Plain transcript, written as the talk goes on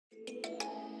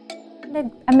The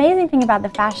amazing thing about the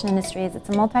fashion industry is it's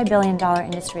a multi-billion-dollar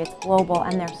industry, it's global,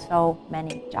 and there's so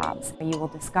many jobs. You will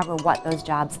discover what those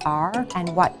jobs are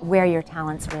and where your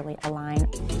talents really align.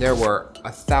 There were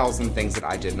 1,000 things that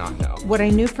I did not know. What I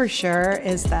knew for sure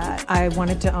is that I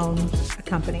wanted to own a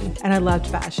company, and I loved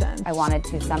fashion. I wanted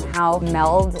to somehow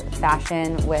meld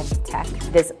fashion with tech.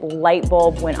 This light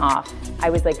bulb went off. I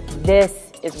was like, this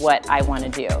is what I want to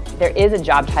do. There is a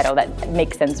job title that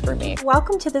makes sense for me.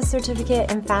 Welcome to the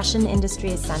Certificate in Fashion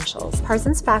Industry Essentials.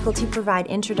 Parsons faculty provide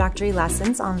introductory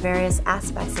lessons on various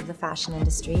aspects of the fashion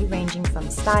industry, ranging from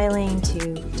styling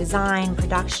to design,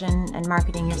 production, and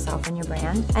marketing yourself and your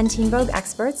brand. And Teen Vogue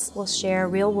experts will share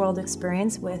real-world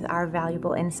experience with our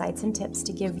valuable insights and tips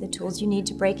to give the tools you need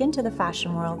to break into the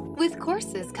fashion world. With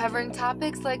courses covering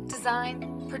topics like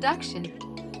design, production,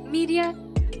 media,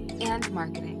 and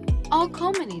marketing, all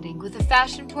culminating with a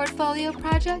fashion portfolio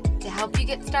project to help you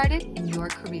get started in your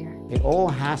career. It all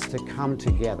has to come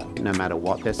together, no matter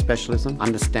what their specialism.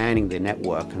 Understanding the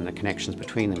network and the connections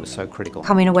between them is so critical.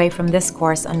 Coming away from this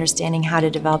course, understanding how to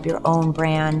develop your own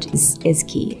brand is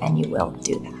key, and you will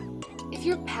do that. If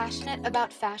you're passionate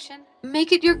about fashion,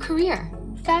 make it your career.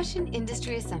 Fashion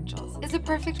Industry Essentials is a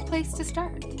perfect place to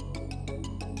start.